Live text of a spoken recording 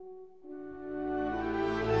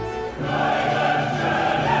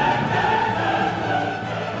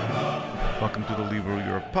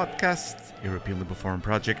podcast, European Labour Forum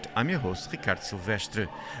Project. I'm your host, Ricardo Silvestre.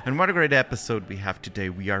 And what a great episode we have today.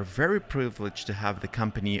 We are very privileged to have the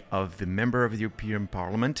company of the Member of the European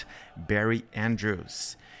Parliament, Barry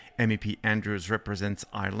Andrews. MEP Andrews represents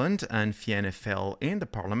Ireland and Fianna Fáil in the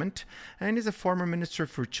Parliament and is a former Minister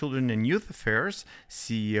for Children and Youth Affairs,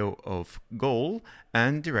 CEO of GOAL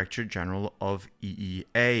and Director General of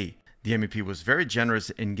EEA. The MEP was very generous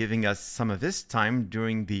in giving us some of his time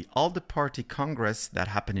during the ALDE Party Congress that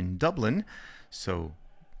happened in Dublin. So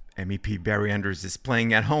MEP Barry Andrews is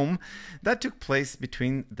playing at home. That took place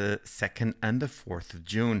between the 2nd and the 4th of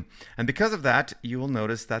June. And because of that, you will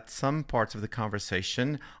notice that some parts of the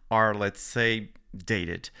conversation are, let's say,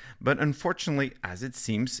 dated. But unfortunately, as it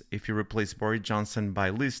seems, if you replace Boris Johnson by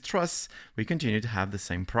Liz Truss, we continue to have the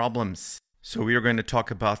same problems. So we are going to talk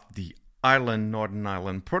about the Northern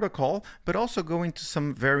Ireland Protocol, but also go into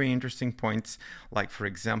some very interesting points, like, for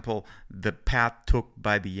example, the path took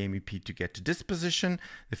by the MEP to get to this position,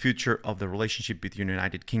 the future of the relationship between the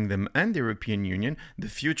United Kingdom and the European Union, the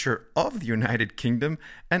future of the United Kingdom,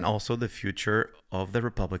 and also the future of the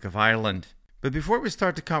Republic of Ireland. But before we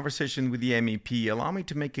start the conversation with the MEP, allow me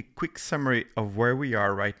to make a quick summary of where we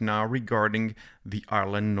are right now regarding the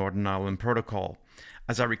Northern Ireland Protocol.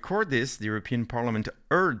 As I record this, the European Parliament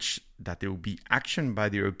urged that there will be action by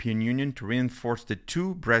the European Union to reinforce the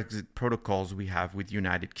two Brexit protocols we have with the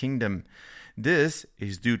United Kingdom. This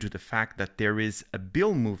is due to the fact that there is a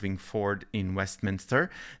bill moving forward in Westminster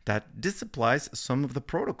that disapplies some of the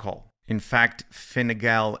protocol. In fact, Fine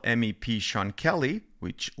Gael MEP Sean Kelly,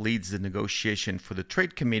 which leads the negotiation for the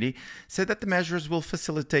Trade Committee, said that the measures will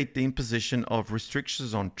facilitate the imposition of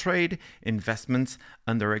restrictions on trade, investments,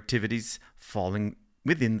 and their activities falling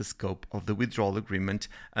within the scope of the withdrawal agreement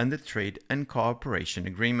and the trade and cooperation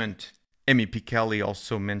agreement. MEP Kelly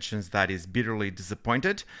also mentions that he is bitterly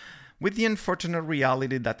disappointed with the unfortunate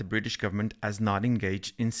reality that the British government has not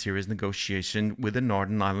engaged in serious negotiation with the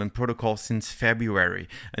Northern Ireland Protocol since February,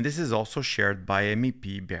 and this is also shared by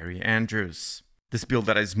MEP Barry Andrews. This bill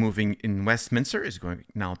that is moving in Westminster is going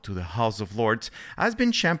now to the House of Lords, has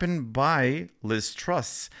been championed by Liz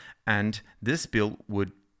Truss, and this bill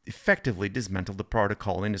would effectively dismantle the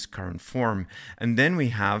protocol in its current form. And then we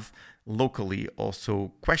have locally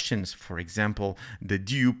also questions. For example, the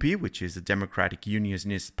DUP, which is the Democratic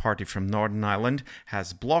Unionist Party from Northern Ireland,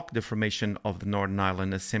 has blocked the formation of the Northern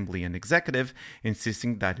Ireland Assembly and Executive,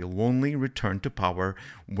 insisting that it will only return to power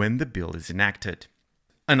when the bill is enacted.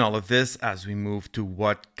 And all of this as we move to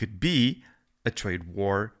what could be a trade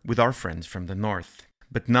war with our friends from the north.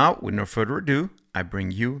 But now, with no further ado, I bring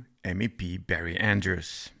you MEP Barry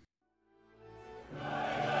Andrews.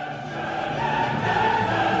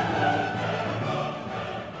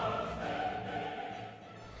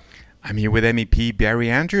 I'm here with MEP Barry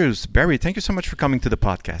Andrews. Barry, thank you so much for coming to the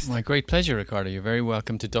podcast. My great pleasure, Ricardo. You're very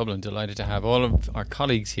welcome to Dublin. Delighted to have all of our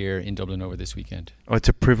colleagues here in Dublin over this weekend. Oh, it's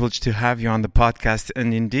a privilege to have you on the podcast.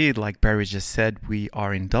 And indeed, like Barry just said, we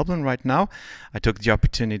are in Dublin right now. I took the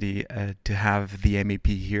opportunity to have the MEP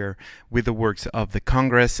here with the works of the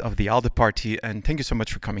Congress, of the ALDE Party. And thank you so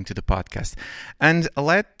much for coming to the podcast. And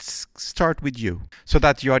let's start with you so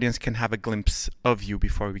that the audience can have a glimpse of you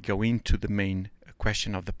before we go into the main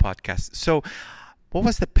question of the podcast. So what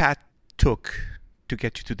was the path took to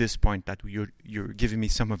get you to this point that you're giving me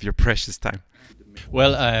some of your precious time?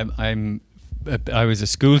 Well, I was a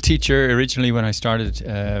school teacher originally when I started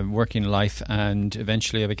working life, and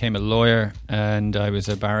eventually I became a lawyer, and I was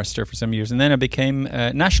a barrister for some years, and then I became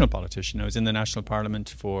a national politician. I was in the National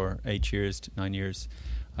Parliament for 9 years.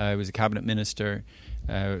 I was a cabinet minister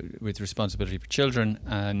with responsibility for children,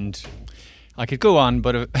 and I could go on,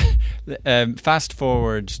 but fast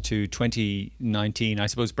forward to 2019, I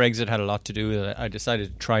suppose Brexit had a lot to do with it. I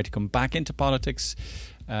decided to try to come back into politics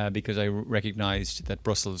because I recognised that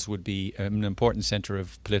Brussels would be an important centre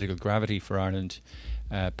of political gravity for Ireland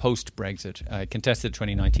post-Brexit. I contested the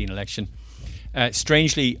 2019 election.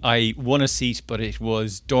 Strangely, I won a seat, but it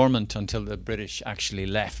was dormant until the British actually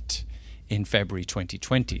left in February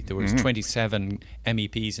 2020. There was 27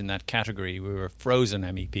 MEPs in that category. We were frozen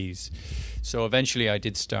MEPs. So eventually I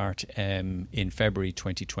did start in February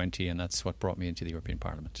 2020, and that's what brought me into the European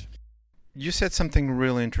Parliament. You said something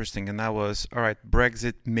really interesting, and that was, all right,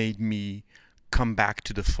 Brexit made me come back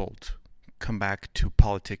to the fold, come back to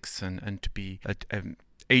politics and to be an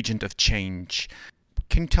agent of change.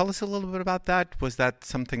 Can you tell us a little bit about that? Was that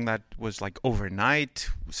something that was like overnight,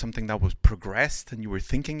 something that was progressed and you were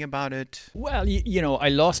thinking about it? Well, I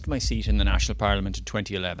lost my seat in the National Parliament in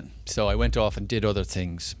 2011, so I went off and did other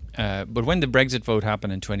things. But when the Brexit vote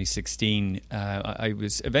happened in 2016, I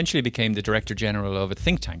eventually became the Director General of a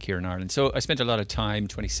think tank here in Ireland. So I spent a lot of time,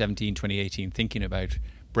 2017, 2018, thinking about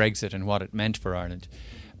Brexit and what it meant for Ireland.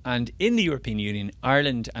 And in the European Union,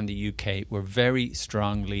 Ireland and the UK were very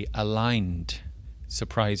strongly aligned.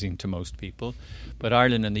 Surprising to most people, but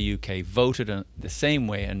Ireland and the UK voted the same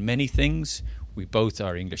way on many things. We both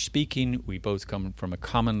are English speaking. We both come from a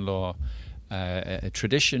common law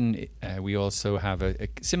tradition. We also have a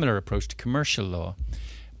similar approach to commercial law.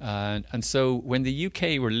 And so when the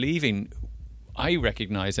UK were leaving, I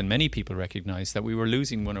recognise, and many people recognise, that we were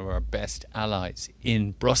losing one of our best allies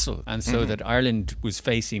in Brussels. And so that Ireland was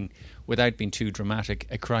facing, without being too dramatic,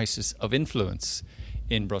 a crisis of influence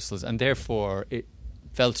in Brussels. And therefore, it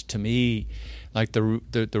felt to me like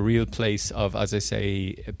the real place of, as I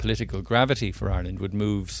say, political gravity for Ireland would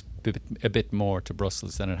move a bit more to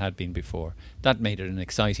Brussels than it had been before. That made it an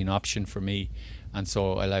exciting option for me, and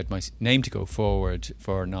so I allowed my name to go forward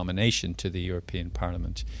for nomination to the European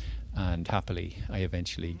Parliament, and happily I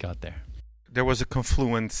eventually got there. There was a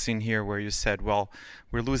confluence in here where you said, well,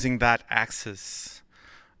 we're losing that axis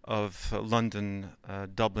of London,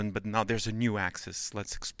 Dublin, but now there's a new axis.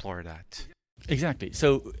 Let's explore that. Exactly.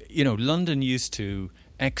 So, London used to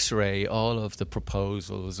x-ray all of the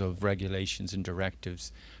proposals of regulations and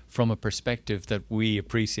directives from a perspective that we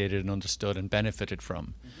appreciated and understood and benefited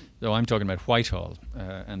from. So I'm talking about Whitehall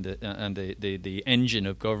and the engine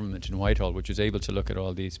of government in Whitehall, which was able to look at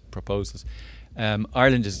all these proposals.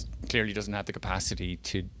 Ireland clearly doesn't have the capacity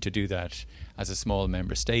to do that as a small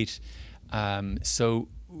member state. So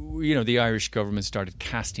the Irish government started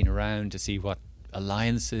casting around to see what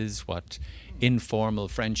alliances, what informal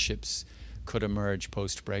friendships could emerge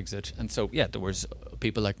post-Brexit. And so, there was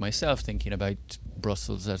people like myself thinking about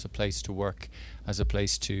Brussels as a place to work, as a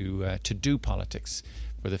place to do politics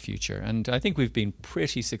for the future. And I think we've been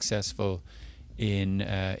pretty successful in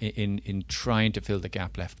trying to fill the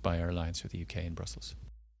gap left by our alliance with the UK in Brussels.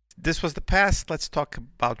 This was the past. Let's talk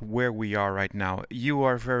about where we are right now. You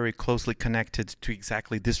are very closely connected to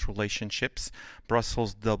exactly these relationships: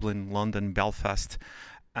 Brussels, Dublin, London, Belfast.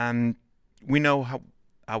 We know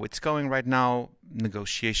how it's going right now,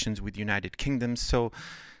 negotiations with the United Kingdom. So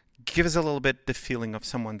give us a little bit the feeling of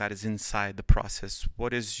someone that is inside the process.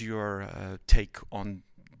 What is your take on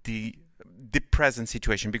the present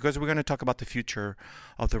situation? Because we're going to talk about the future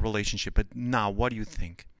of the relationship. But now, what do you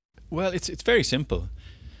think? Well, it's very simple.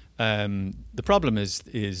 The problem is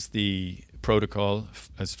the protocol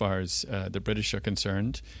as far as the British are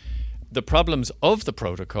concerned. The problems of the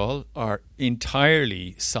protocol are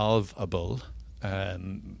entirely solvable.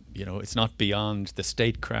 It's not beyond the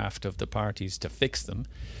statecraft of the parties to fix them.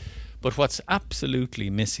 But what's absolutely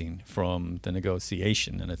missing from the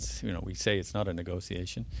negotiation, and it's, we say it's not a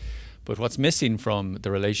negotiation, but what's missing from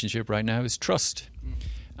the relationship right now is trust.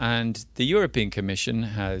 And the European Commission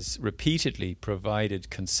has repeatedly provided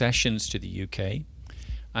concessions to the UK.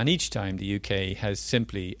 And each time the UK has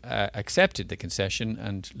simply accepted the concession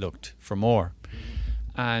and looked for more.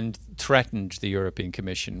 And threatened the European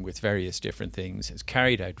Commission with various different things, has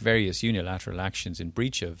carried out various unilateral actions in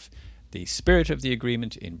breach of the spirit of the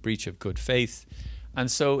agreement, in breach of good faith. And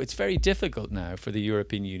so it's very difficult now for the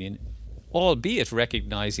European Union, albeit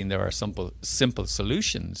recognising there are simple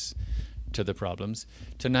solutions to the problems,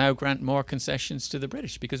 to now grant more concessions to the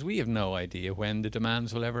British, because we have no idea when the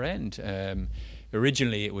demands will ever end.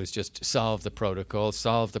 Originally, it was just solve the protocol,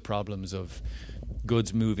 solve the problems of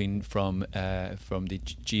goods moving from the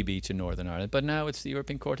GB to Northern Ireland. But now it's the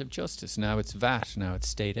European Court of Justice. Now it's VAT. Now it's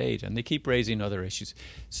state aid. And they keep raising other issues.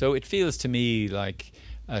 So it feels to me like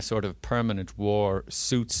a sort of permanent war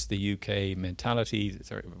suits the UK mentality,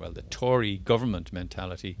 the Tory government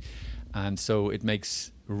mentality. And so it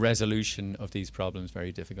makes resolution of these problems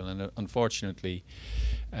very difficult. And unfortunately,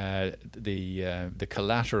 the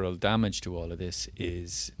collateral damage to all of this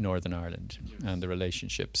is Northern Ireland and the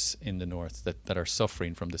relationships in the north that are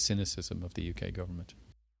suffering from the cynicism of the UK government.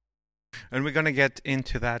 And we're going to get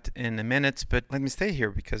into that in a minute, but let me stay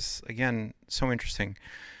here because, again, so interesting.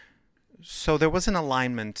 So there was an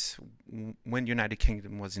alignment when the United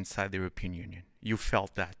Kingdom was inside the European Union. You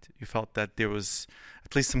felt that. You felt that there was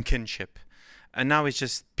at least some kinship. And now it's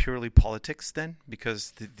just purely politics then,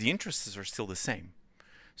 because the interests are still the same.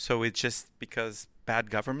 So it's just because bad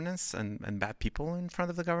governance and bad people in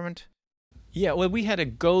front of the government? Yeah, well, we had a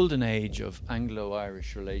golden age of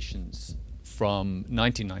Anglo-Irish relations from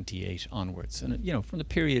 1998 onwards. And, from the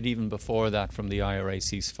period even before that, from the IRA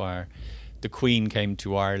ceasefire, the Queen came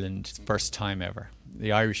to Ireland first time ever.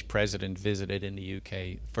 The Irish president visited in the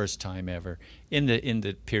UK first time ever in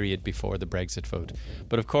the period before the Brexit vote.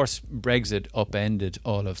 But of course, Brexit upended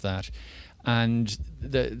all of that. And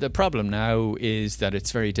the problem now is that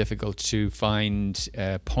it's very difficult to find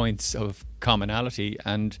points of commonality.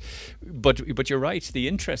 But you're right, the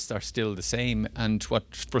interests are still the same. And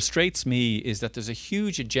what frustrates me is that there's a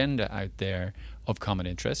huge agenda out there of common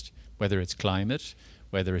interest, whether it's climate,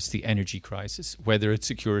 whether it's the energy crisis, whether it's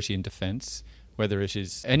security and defence, whether it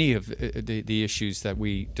is any of the issues that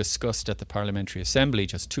we discussed at the Parliamentary Assembly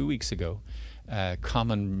just 2 weeks ago.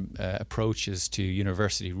 Common approaches to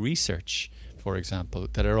university research, for example,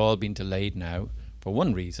 that are all being delayed now for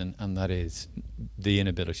one reason, and that is the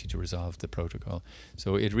inability to resolve the protocol.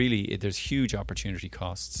 So there's huge opportunity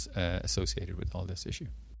costs associated with all this issue.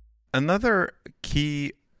 Another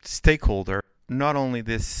key stakeholder, not only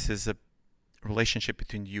this is a relationship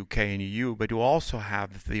between the UK and EU, but you also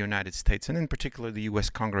have the United States, and in particular the US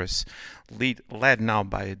Congress, led now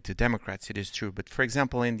by the Democrats, it is true. But for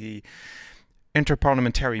example, in the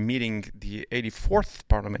interparliamentary meeting, the 84th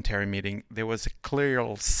parliamentary meeting, there was a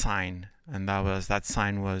clear sign, and that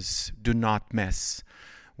sign was "Do not mess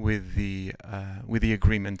with the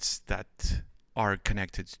agreements that are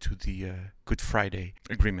connected to the Good Friday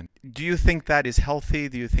Agreement." Do you think that is healthy?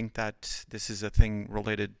 Do you think that this is a thing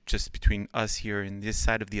related just between us here in this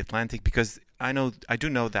side of the Atlantic? Because I do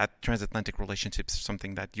know that transatlantic relationships are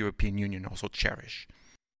something that the European Union also cherish.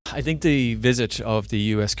 I think the visit of the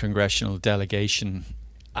US congressional delegation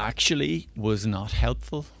actually was not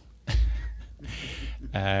helpful.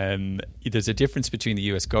 There's a difference between the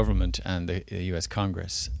US government and the US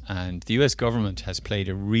Congress, and the US government has played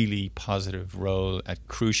a really positive role at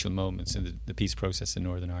crucial moments in the peace process in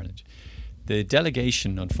Northern Ireland. The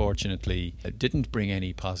delegation, unfortunately, didn't bring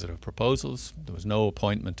any positive proposals. There was no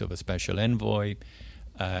appointment of a special envoy.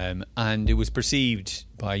 And it was perceived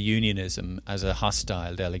by unionism as a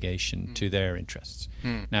hostile delegation to their interests.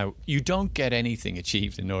 Now, you don't get anything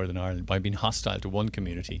achieved in Northern Ireland by being hostile to one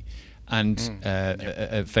community and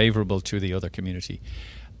favourable to the other community.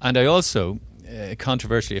 And I also,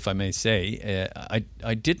 controversially, if I may say,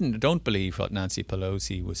 I don't believe what Nancy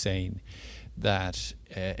Pelosi was saying, that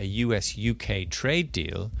a US-UK trade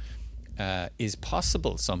deal is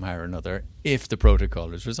possible somehow or another if the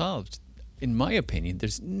protocol is resolved. In my opinion,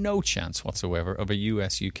 there's no chance whatsoever of a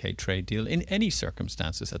US-UK trade deal in any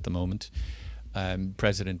circumstances at the moment.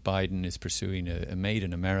 President Biden is pursuing a Made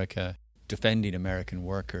in America, defending American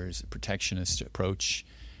workers, a protectionist approach,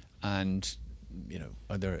 and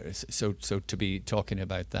so to be talking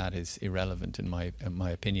about that is irrelevant in my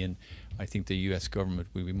opinion. I think the US government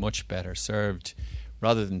will be much better served,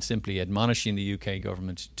 rather than simply admonishing the UK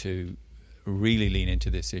government to really lean into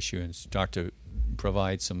this issue and start to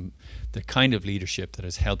provide the kind of leadership that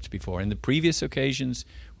has helped before. In the previous occasions,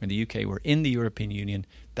 when the UK were in the European Union,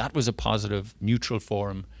 that was a positive, neutral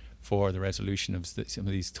forum for the resolution of some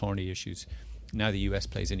of these thorny issues. Now the US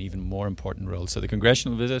plays an even more important role. So the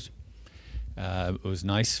congressional visit, it was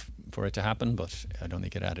nice for it to happen, but I don't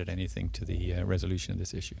think it added anything to the resolution of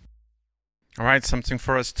this issue. All right, something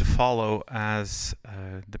for us to follow as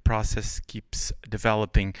the process keeps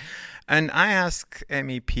developing. And I asked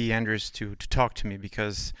MEP Andrews to talk to me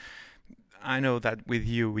because I know that with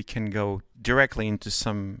you we can go directly into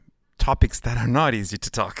some topics that are not easy to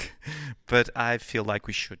talk, but I feel like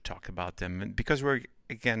we should talk about them. And because we're,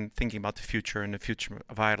 again, thinking about the future and the future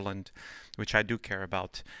of Ireland, which I do care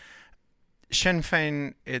about. Sinn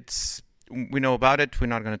Féin, we know about it. We're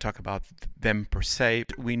not going to talk about them per se.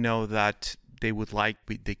 We know that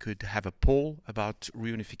they could have a poll about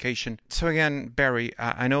reunification. So again, Barry,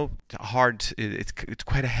 I know it's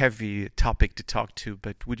quite a heavy topic to talk to,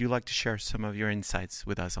 but would you like to share some of your insights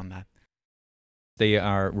with us on that? They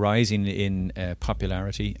are rising in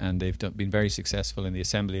popularity, and they've been very successful in the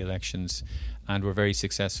Assembly elections, and were very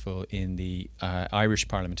successful in the Irish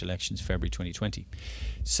Parliament elections, February 2020.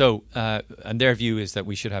 So, and their view is that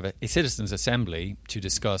we should have a citizens' assembly to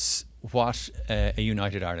discuss what a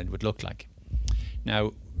united Ireland would look like.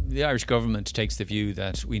 Now, the Irish government takes the view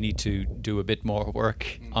that we need to do a bit more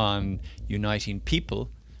work on uniting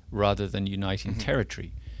people rather than uniting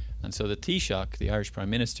territory. And so the Taoiseach, the Irish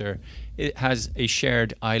Prime Minister, it has a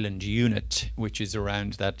shared island unit, which is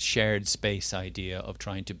around that shared space idea of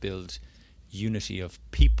trying to build unity of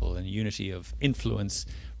people and unity of influence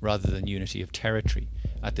rather than unity of territory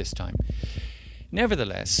at this time.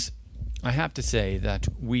 Nevertheless, I have to say that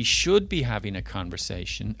we should be having a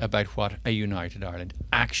conversation about what a united Ireland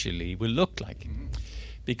actually will look like.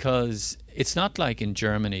 because it's not like in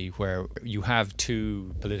Germany where you have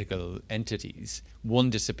two political entities. One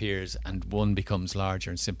disappears and one becomes larger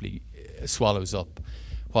and simply swallows up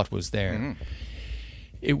what was there.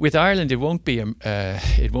 With Ireland, it won't be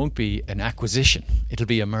an acquisition. It'll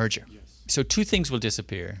be a merger. Yes. So two things will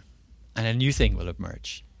disappear, and a new thing will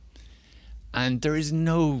emerge. And there is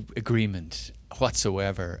no agreement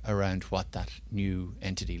whatsoever around what that new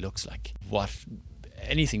entity looks like.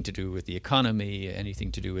 Anything to do with the economy,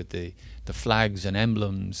 anything to do with the flags and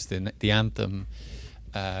emblems, the anthem.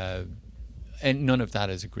 And none of that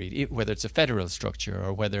is agreed, whether it's a federal structure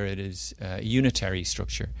or whether it is a unitary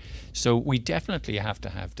structure. So we definitely have to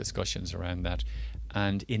have discussions around that.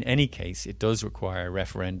 And in any case, it does require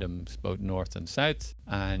referendums both north and south.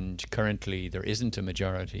 And currently there isn't a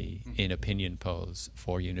majority in opinion polls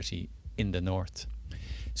for unity in the north.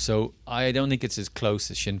 So I don't think it's as close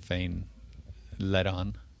as Sinn Féin led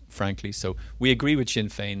on, frankly. So we agree with Sinn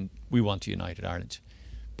Féin, we want a united Ireland,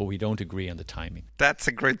 but we don't agree on the timing. That's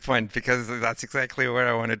a great point, because that's exactly where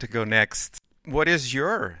I wanted to go next. What is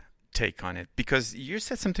your take on it? Because you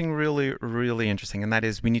said something really, really interesting, and that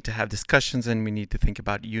is we need to have discussions and we need to think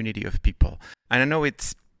about unity of people. And I know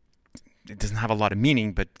it doesn't have a lot of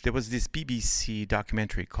meaning, but there was this BBC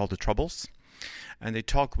documentary called The Troubles, and they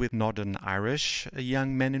talked with Northern Irish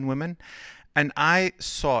young men and women. And I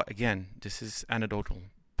saw, again, this is anecdotal,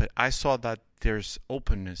 but I saw that there's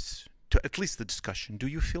openness to at least the discussion. Do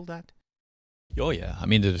you feel that? Oh, yeah. I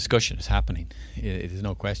mean, the discussion is happening. It is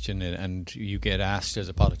no question. And you get asked as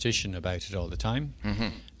a politician about it all the time.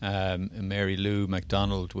 Mary Lou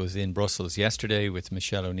MacDonald was in Brussels yesterday with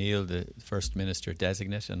Michelle O'Neill, the First Minister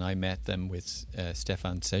designate, and I met them with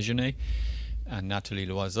Stéphane Séjourné and Nathalie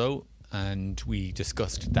Loiseau, and we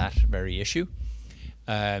discussed that very issue.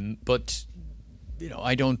 But,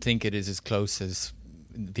 I don't think it is as close as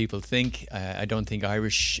people think. I don't think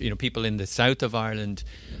Irish, people in the south of Ireland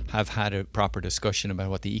have had a proper discussion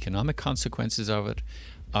about what the economic consequences of it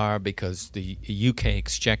are, because the UK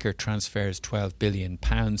Exchequer transfers £12 billion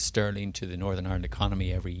sterling to the Northern Ireland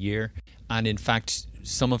economy every year. And in fact,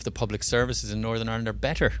 some of the public services in Northern Ireland are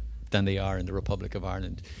better than they are in the Republic of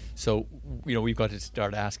Ireland. So, we've got to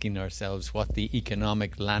start asking ourselves what the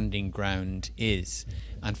economic landing ground is.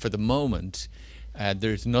 And for the moment,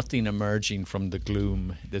 there's nothing emerging from the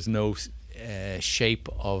gloom. There's no shape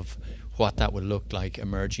of what that would look like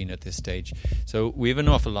emerging at this stage. So we have an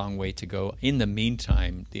awful long way to go. In the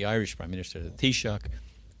meantime, the Irish Prime Minister, the Taoiseach,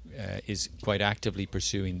 is quite actively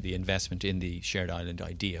pursuing the investment in the shared island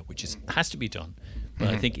idea, which has to be done. But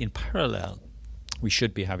I think in parallel, we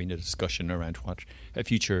should be having a discussion around what a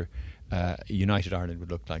future united Ireland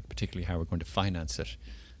would look like, particularly how we're going to finance it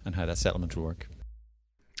and how that settlement will work.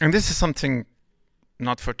 And this is something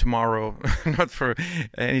not for tomorrow, not for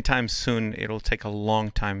any time soon. It'll take a long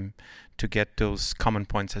time to get those common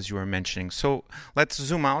points as you were mentioning. So let's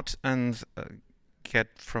zoom out and get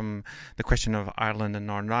from the question of Ireland and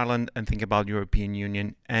Northern Ireland and think about European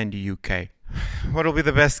Union and the UK. What will be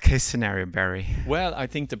the best case scenario, Barry? Well, I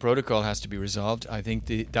think the protocol has to be resolved. I think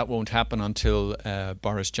that won't happen until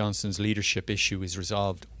Boris Johnson's leadership issue is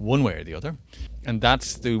resolved one way or the other. And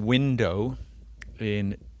that's the window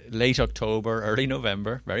in late October, early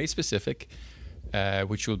November, very specific,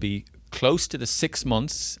 which will be close to the 6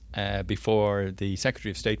 months before the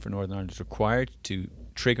Secretary of State for Northern Ireland is required to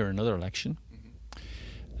trigger another election.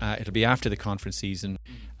 It'll be after the conference season,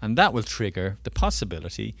 and that will trigger the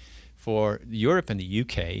possibility for Europe and the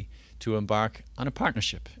UK to embark on a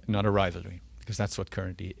partnership, not a rivalry, because that's what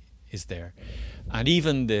currently is there. And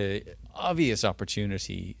even the obvious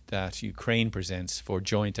opportunity that Ukraine presents for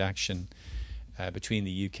joint action between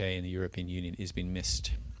the UK and the European Union is being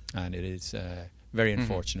missed, and it is very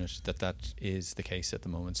unfortunate that is the case at the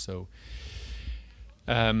moment. So,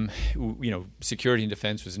 security and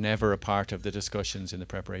defence was never a part of the discussions in the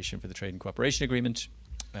preparation for the Trade and Cooperation Agreement,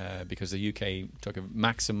 because the UK took a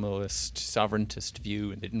maximalist, sovereigntist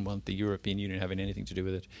view and didn't want the European Union having anything to do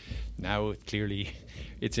with it. Now, clearly,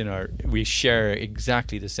 we share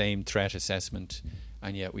exactly the same threat assessment,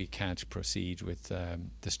 and yet we can't proceed with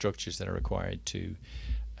the structures that are required to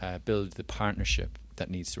build the partnership that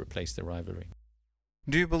needs to replace the rivalry.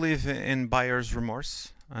 Do you believe in buyer's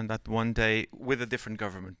remorse, and that one day with a different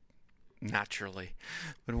government, naturally,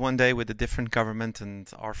 but one day with a different government and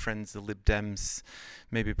our friends, the Lib Dems,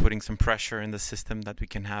 maybe putting some pressure in the system, that we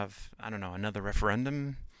can have, another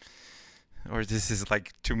referendum? Or this is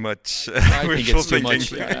like too much wishful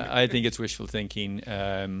thinking? I think it's wishful thinking.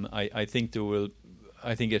 I think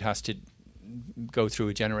it has to go through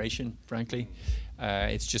a generation, frankly.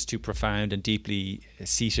 It's just too profound and deeply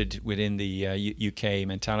seated within the UK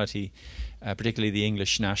mentality. particularly the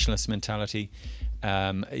English nationalist mentality.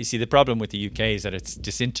 You see, the problem with the UK is that it's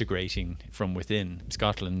disintegrating from within.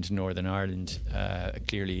 Scotland, Northern Ireland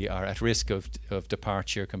clearly are at risk of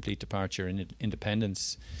departure, complete departure, and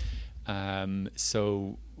independence. It's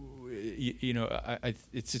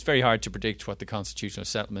very hard to predict what the constitutional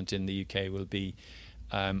settlement in the UK will be.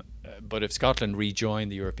 But if Scotland rejoin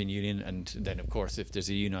the European Union, and then of course if there's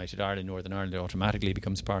a united Ireland, Northern Ireland automatically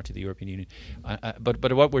becomes part of the European Union.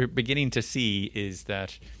 But what we're beginning to see is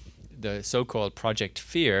that the so-called Project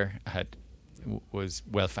Fear was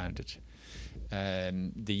well-founded.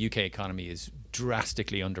 The UK economy is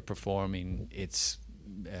drastically underperforming its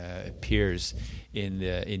peers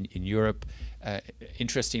in Europe.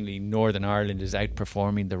 Interestingly, Northern Ireland is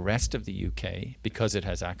outperforming the rest of the UK because it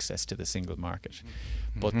has access to the single market.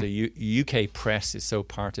 But the UK press is so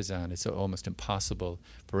partisan, it's almost impossible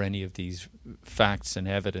for any of these facts and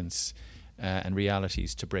evidence and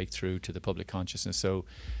realities to break through to the public consciousness. So,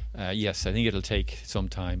 yes, I think it'll take some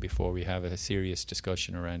time before we have a serious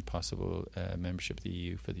discussion around possible membership of the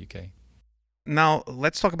EU for the UK. Now,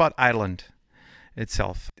 let's talk about Ireland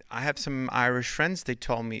itself. I have some Irish friends. They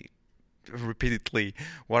told me repeatedly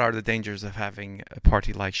what are the dangers of having a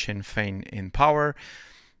party like Sinn Féin in power.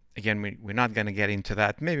 Again, we're not going to get into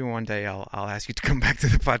that. Maybe one day I'll ask you to come back to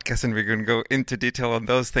the podcast and we're going to go into detail on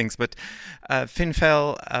those things. But Finn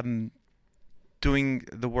Féin doing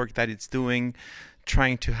the work that it's doing,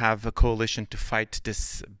 trying to have a coalition to fight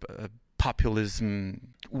this populism.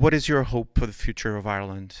 What is your hope for the future of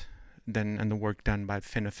Ireland then, and the work done by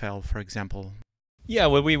Fine Féin, for example? Yeah,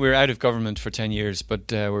 well, we were out of government for 10 years,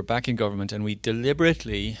 but we're back in government, and we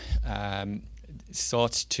deliberately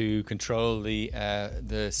sought to control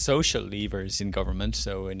the social levers in government,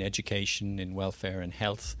 so in education, in welfare and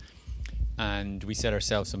health. And we set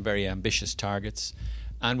ourselves some very ambitious targets,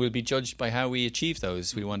 and we'll be judged by how we achieve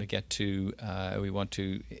those. We want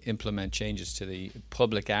to implement changes to the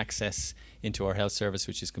public access into our health service,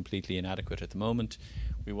 which is completely inadequate at the moment.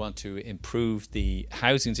 We want to improve the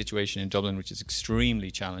housing situation in Dublin, which is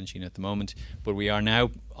extremely challenging at the moment. But we are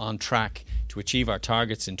now on track to achieve our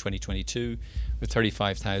targets in 2022 with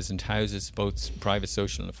 35,000 houses, both private,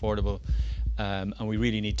 social and affordable. And we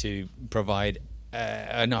really need to provide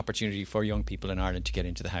an opportunity for young people in Ireland to get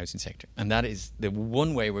into the housing sector. And that is the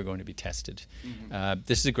one way we're going to be tested.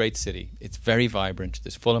 This is a great city. It's very vibrant.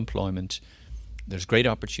 There's full employment. There's great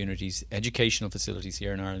opportunities. Educational facilities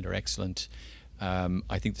here in Ireland are excellent.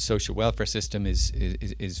 I think the social welfare system is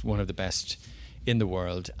one of the best in the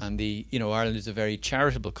world, and Ireland is a very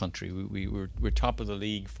charitable country. We're top of the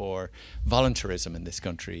league for voluntarism in this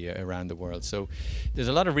country around the world. So there's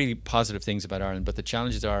a lot of really positive things about Ireland, but the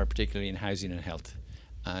challenges are particularly in housing and health.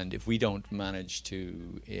 And if we don't manage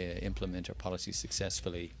to implement our policies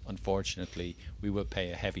successfully, unfortunately, we will pay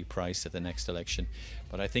a heavy price at the next election.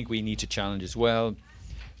 But I think we need to challenge as well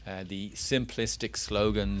the simplistic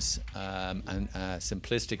slogans and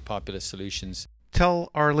simplistic populist solutions. Tell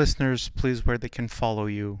our listeners, please, where they can follow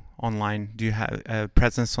you online. Do you have a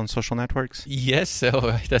presence on social networks? Yes,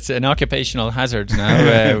 so that's an occupational hazard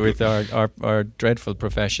now with our dreadful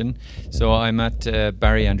profession. So I'm at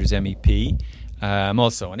Barry Andrews MEP. I'm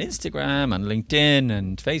also on Instagram, on LinkedIn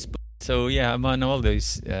and Facebook. So yeah, I'm on all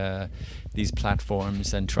these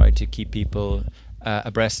platforms and try to keep people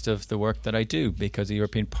abreast of the work that I do, because the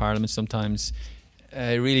European Parliament sometimes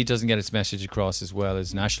really doesn't get its message across as well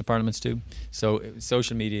as national parliaments do. So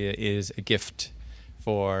social media is a gift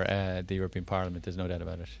for the European Parliament. There's no doubt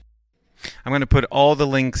about it. I'm going to put all the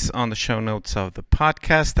links on the show notes of the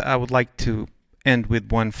podcast. I would like to end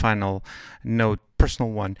with one final note,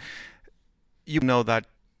 personal one. You know that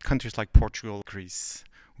countries like Portugal, Greece,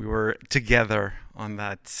 we were together on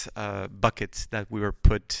that bucket that we were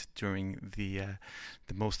put during the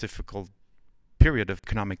most difficult period of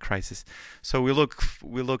economic crisis. So we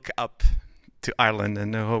look up to Ireland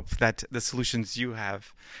and hope that the solutions you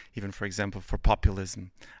have, even for example for populism,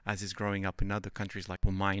 as is growing up in other countries like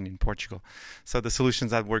mine in Portugal, so the solutions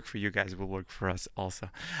that work for you guys will work for us also.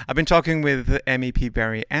 I've been talking with MEP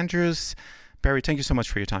Barry Andrews. Barry, thank you so much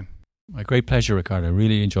for your time. My great pleasure, Ricardo. I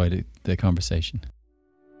really enjoyed the conversation.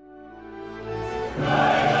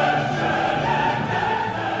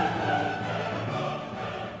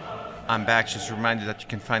 I'm back. Just a reminder that you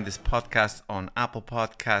can find this podcast on Apple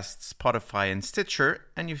Podcasts, Spotify, and Stitcher.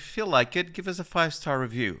 And if you feel like it, give us a 5-star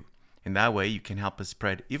review. In that way, you can help us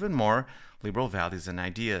spread even more liberal values and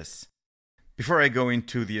ideas. Before I go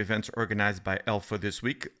into the events organized by ELFA this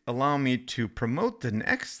week, allow me to promote the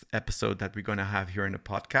next episode that we're going to have here in the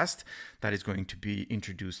podcast that is going to be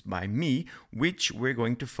introduced by me, which we're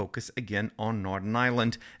going to focus again on Northern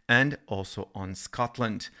Ireland and also on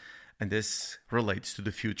Scotland. and this relates to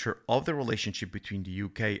the future of the relationship between the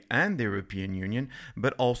UK and the European Union,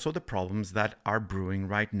 but also the problems that are brewing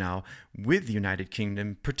right now with the United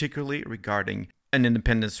Kingdom, particularly regarding an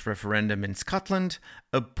independence referendum in Scotland,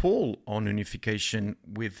 a poll on unification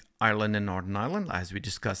with Ireland and Northern Ireland, as we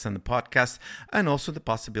discussed on the podcast, and also the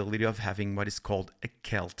possibility of having what is called a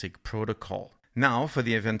Celtic Protocol. Now, for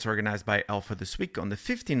the event organized by Alpha this week on the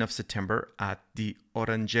 15th of September at the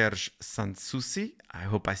Orangerie Sanssouci, I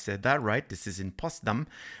hope I said that right, this is in Potsdam,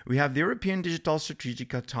 we have the European Digital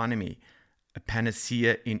Strategic Autonomy, a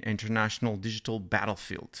panacea in international digital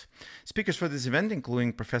battlefield. Speakers for this event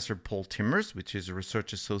including Professor Paul Timmers, which is a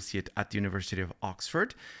research associate at the University of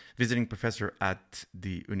Oxford, visiting professor at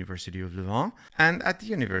the University of Leuven, and at the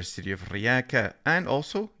University of Rijeka, and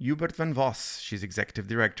also Hubert van Vos. She's executive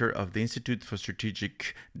director of the Institute for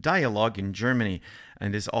Strategic Dialogue in Germany,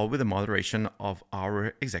 and is all with the moderation of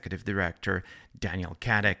our executive director, Daniel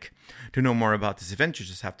Kadek. To know more about this event, you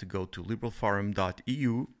just have to go to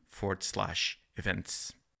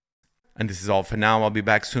liberalforum.eu/events. And this is all for now. I'll be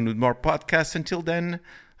back soon with more podcasts. Until then,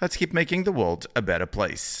 let's keep making the world a better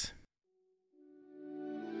place.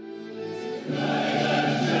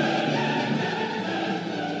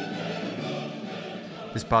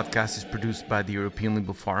 This podcast is produced by the European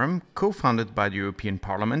Liberal Forum, co-founded by the European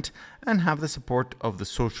Parliament, and have the support of the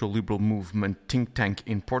Social Liberal Movement think tank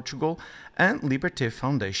in Portugal and Liberté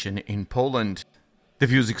Foundation in Poland. The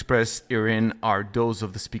views expressed herein are those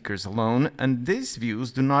of the speakers alone, and these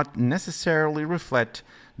views do not necessarily reflect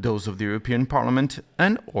those of the European Parliament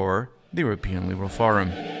and or the European Liberal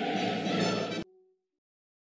Forum.